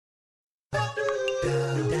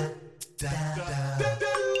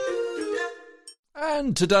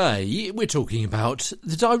And today we're talking about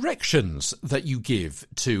the directions that you give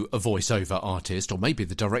to a voiceover artist, or maybe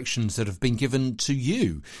the directions that have been given to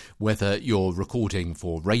you, whether you're recording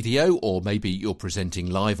for radio, or maybe you're presenting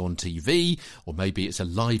live on TV, or maybe it's a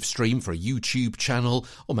live stream for a YouTube channel,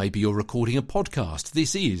 or maybe you're recording a podcast.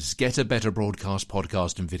 This is Get a Better Broadcast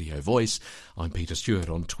Podcast and Video Voice. I'm Peter Stewart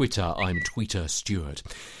on Twitter. I'm Tweeter Stewart.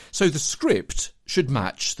 So the script should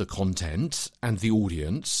match the content and the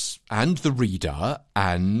audience and the reader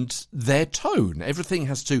and their tone. Everything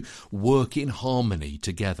has to work in harmony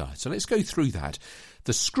together. So let's go through that.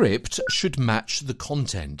 The script should match the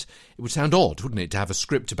content. It would sound odd, wouldn't it, to have a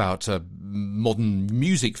script about a modern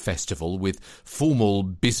music festival with formal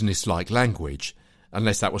business-like language,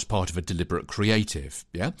 unless that was part of a deliberate creative,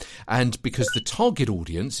 yeah? And because the target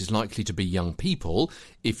audience is likely to be young people,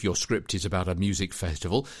 if your script is about a music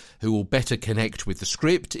festival, who will better connect with the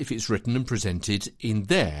script if it's written and presented in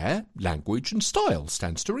their language and style,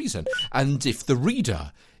 stands to reason. And if the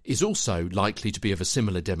reader is also likely to be of a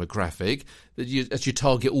similar demographic as your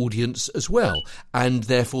target audience as well. And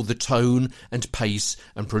therefore the tone and pace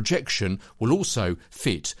and projection will also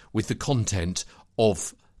fit with the content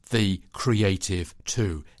of the creative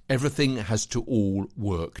too. Everything has to all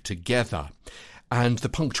work together. And the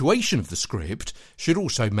punctuation of the script should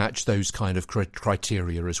also match those kind of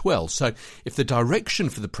criteria as well. So if the direction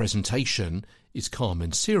for the presentation is calm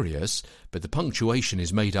and serious, but the punctuation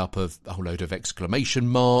is made up of a whole load of exclamation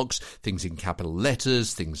marks, things in capital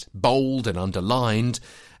letters, things bold and underlined,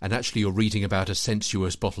 and actually you're reading about a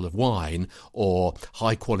sensuous bottle of wine or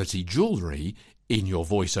high-quality jewellery in your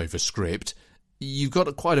voiceover script, you've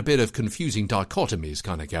got quite a bit of confusing dichotomies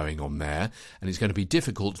kind of going on there, and it's going to be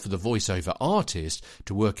difficult for the voiceover artist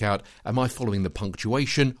to work out, am I following the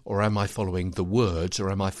punctuation, or am I following the words, or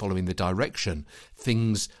am I following the direction?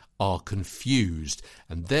 Things are confused,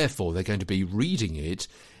 and therefore they're going to be reading it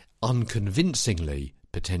unconvincingly,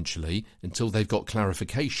 potentially, until they've got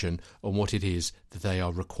clarification on what it is that they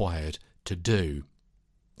are required to do.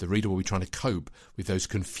 The reader will be trying to cope with those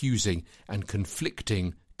confusing and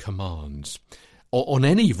conflicting commands. On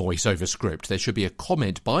any voiceover script, there should be a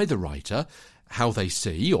comment by the writer, how they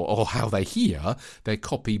see or how they hear their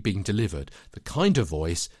copy being delivered, the kind of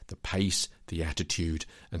voice, the pace, the attitude,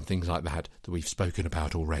 and things like that we've spoken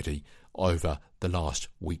about already over the last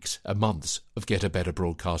weeks and months of Get a Better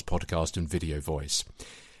Broadcast Podcast and Video Voice.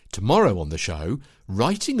 Tomorrow on the show,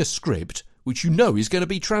 writing a script which you know is going to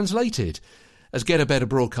be translated, as Get a Better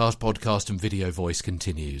Broadcast Podcast and Video Voice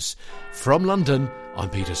continues. From London, I'm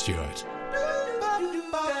Peter Stewart.